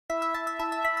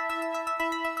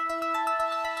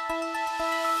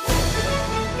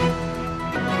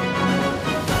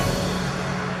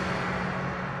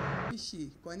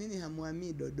kwa nini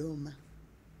hamuhamii Dodoma?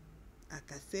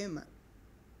 Akasema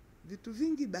vitu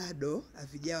vingi bado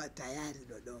havijawa tayari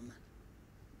Dodoma.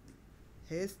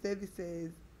 Health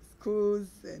services, schools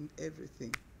and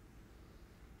everything.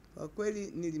 Kwa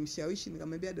kweli nilimshawishi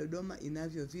nikamwambia Dodoma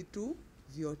inavyo vitu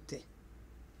vyote.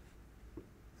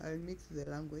 I'll mix the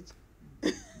language.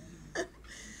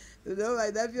 Dodoma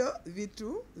inavyo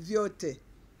vitu vyote.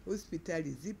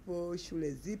 Hospitali zipo,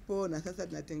 shule zipo, na sasa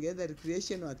tunatengeneza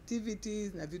recreational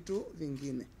activities na vitu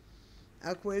vingine.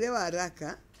 Hakuelewa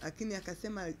haraka, lakini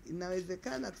akasema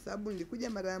inawezekana kwa sababu nilikuja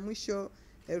mara ya mwisho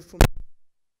 1000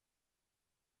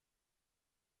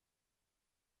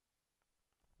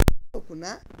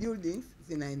 kuna buildings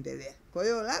zinaendelea. Kwa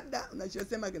hiyo labda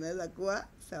unachosema kinaweza kuwa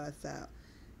sawa sawa.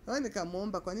 Kwa hiyo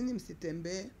nikamuomba kwa nini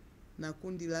msitembee na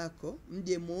kundi lako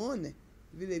mje muone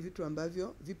vile vitu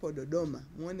ambavyo vipo Dodoma.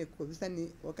 Muone kabisa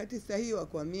ni wakati sahihi wa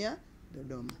kuhamia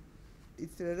Dodoma.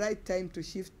 It's the right time to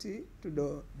shift to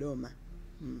Dodoma.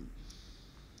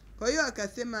 Kwa hiyo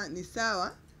akasema ni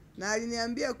sawa, na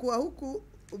aliniambia kuwa huku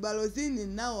ubalozini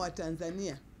nao wa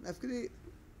Tanzania. Nafikiri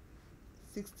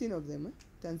 16 of them,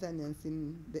 Tanzanians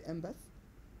in the embassy.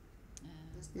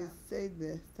 You said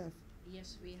the staff.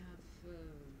 Yes, we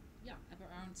have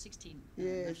around 16.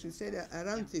 Yes, you said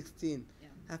around 16.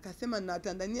 Akasema na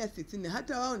Tanzania 16,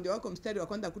 hata wao ndio wako mstari wa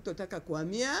kwanza kutotaka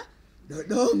kuhamia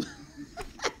Dodoma.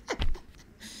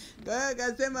 Kwa hiyo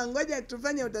akasema ngoja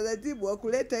tufanye utaratibu wa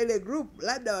kuleta ile group,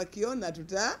 labda wakiona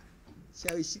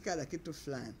tutashawishika la kitu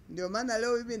fulani. Ndio maana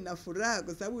leo hivi nina furaha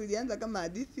kwa sababu ilianza kama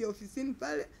hadithi ofisini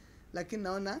pale, lakini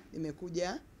naona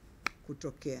imekuja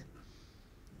kutokea.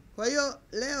 Kwa hiyo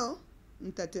leo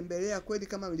mtatembelea kweli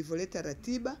kama mlivyoleta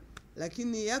ratiba,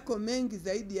 lakini yako mengi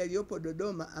zaidi yaliyopo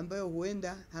Dodoma ambayo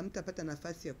huenda hamtapata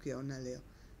nafasi ya kuyaona leo.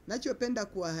 Nachopenda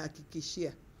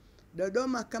kuwahakikishia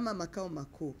Dodoma kama makao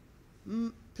makuu,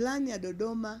 plan ya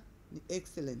Dodoma ni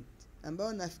excellent,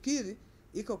 ambayo nafikiri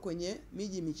iko kwenye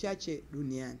miji michache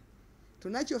duniani.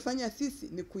 Tunachofanya sisi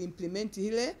ni kuimplement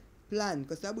ile plan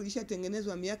kwa sababu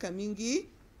ilishatengenezwa miaka mingi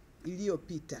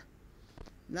iliyopita.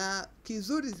 Na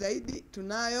kizuri zaidi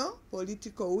tunayo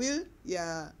political will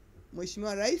ya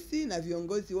Mheshimiwa Rais na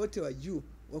viongozi wote wa juu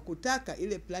wa kutaka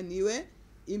ile plan iwe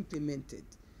implemented.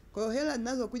 Kwa hiyo hela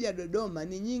zinazokuja Dodoma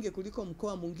ni nyingi kuliko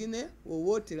mkoa mwingine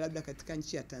wowote labda katika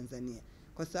nchi ya Tanzania,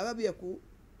 kwa sababu ya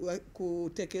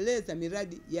kutekeleza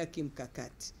miradi ya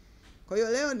kimkakati. Kwa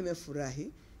hiyo leo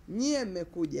nimefurahi nyie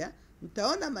mmekuja,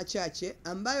 mtaona machache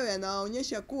ambayo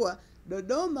yanaonyesha kuwa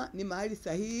Dodoma ni mahali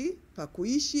sahihi pa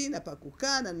kuishi na pa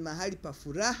kukaa, na ni mahali pa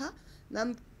furaha.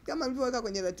 Na kama mlivyoweka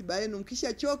kwenye ratiba yenu,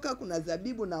 mkishachoka kuna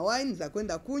zabibu na wine za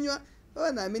kwenda kunywa.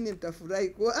 Kwa naamini mtafurahi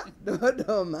kuwa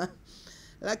Dodoma.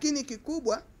 Lakini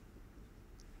kikubwa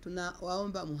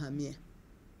tunawaomba muhamie.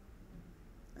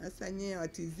 Sasa nyie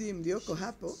watizi mlioko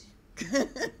hapo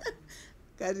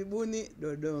karibuni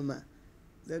Dodoma.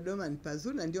 Dodoma ni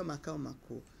pazuri na ndio makao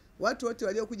makuu. Watu wote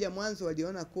waliokuja mwanzo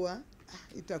waliona kuwa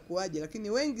itakuwaje, lakini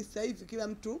wengi sasa hivi kila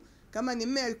mtu, kama ni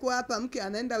mume alikuwa hapa, mke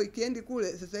anaenda weekend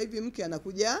kule, sasa hivi mke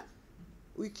anakuja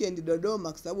weekend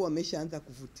Dodoma kwa sababu wameshaanza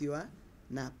kuvutiwa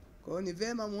napo. Kwa hiyo ni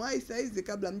vema muwai sasa hizi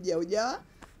kabla mji haujawa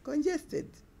congested.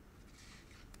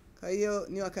 Kwa hiyo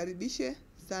niwakaribishe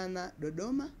sana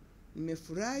Dodoma.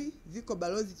 Nimefurahi, ziko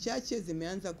balozi chache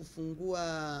zimeanza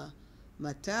kufungua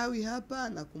matawi hapa.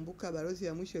 Nakumbuka balozi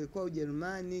ya mwisho ilikuwa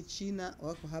Ujerumani, China,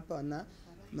 wako hapa wana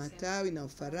matawi, na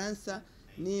Ufaransa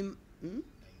ni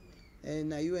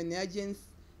na UN agents.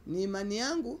 Ni imani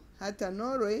yangu hata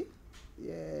Norway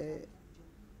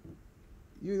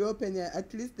you open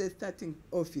at least the starting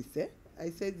office.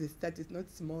 I said the start is not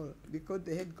small because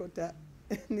the headquarters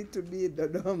need to be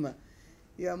Dodoma.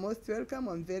 You are most welcome.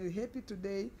 I'm very happy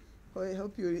today. I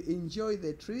hope you enjoy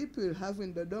the trip you'll have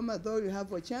in Dodoma, though you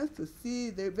have a chance to see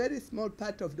the very small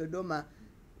part of Dodoma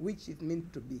which is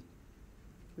meant to be.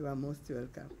 You are most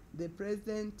welcome. The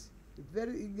President is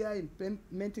very eager in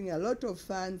implementing a lot of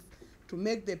funds to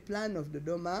make the plan of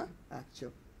Dodoma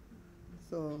actual.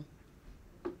 So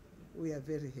we are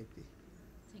very happy.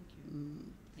 Thank you.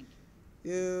 Thank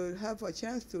you. You'll have a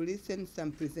chance to listen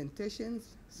some presentations,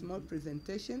 small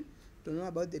presentation, to know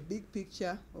about the big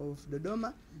picture of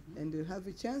Dodoma, and you'll have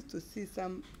a chance to see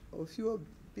some of your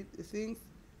things,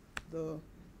 though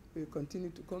we'll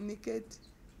continue to communicate,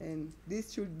 and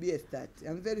this should be a start.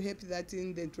 I'm very happy that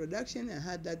in the introduction I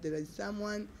heard that there is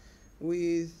someone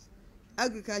with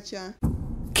agriculture.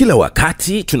 Kila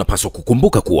wakati tunapaswa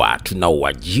kukumbuka kuwa tuna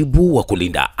wajibu wa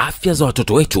kulinda afya za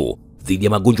watoto wetu dhidi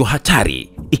ya magonjwa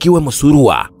hatari ikiwemo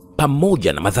surua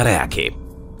pamoja na madhara yake.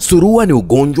 Surua ni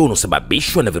ugonjwa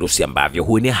unaosababishwa na virusi ambavyo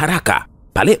huenea haraka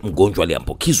pale mgonjwa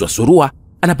aliyeambukizwa surua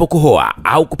anapokohoa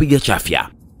au kupiga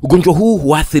chafya. Ugonjwa huu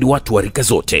huathiri watu wa rika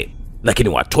zote, lakini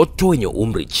watoto wenye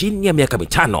umri chini ya miaka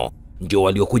 5 ndio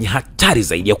walio kwenye hatari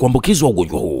zaidi ya kuambukizwa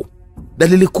ugonjwa huu.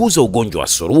 Dalili kuu za ugonjwa wa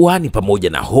surua ni pamoja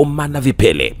na homa na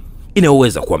vipele,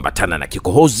 inayoweza kuambatana na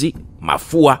kikohozi,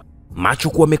 mafua, macho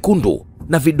kuwa mekundu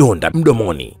na vidonda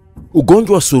mdomoni.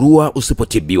 Ugonjwa wa surua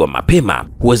usipotibiwa mapema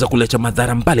huweza kuleta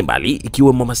madhara mbalimbali,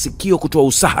 ikiwemo masikio kutoa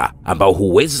usaha ambao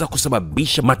huweza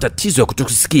kusababisha matatizo ya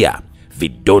kutokusikia,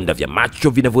 vidonda vya macho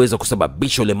vinavyoweza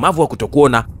kusababisha ulemavu wa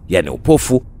kutokuona, yani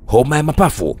upofu, homa ya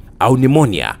mapafu au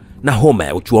nimonia na homa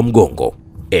ya uti wa mgongo.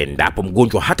 Endapo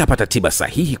mgonjwa hatapata tiba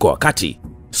sahihi kwa wakati,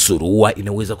 surua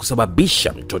inaweza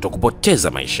kusababisha mtoto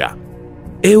kupoteza maisha.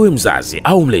 Ewe mzazi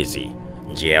au mlezi,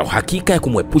 njia ya uhakika ya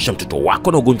kumwepusha mtoto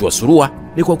wako na ugonjwa wa surua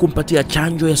ni kwa kumpatia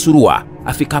chanjo ya surua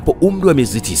afikapo umri wa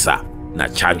miezi 9 na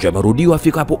chanjo ya marudio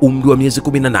afikapo umri wa miezi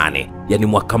 18, yani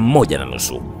mwaka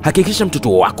 1.5. Hakikisha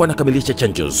mtoto wako anakamilisha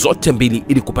chanjo zote 2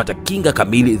 ili kupata kinga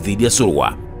kamili dhidi ya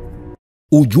surua.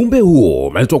 Ujumbe huo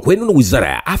umeletwa kwenu na Wizara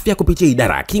ya Afya kupitia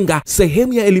Idara ya Kinga,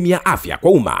 sehemu ya elimu ya afya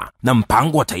kwa umma na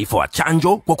Mpango wa Taifa wa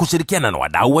Chanjo kwa kushirikiana na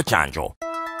wadau wa chanjo.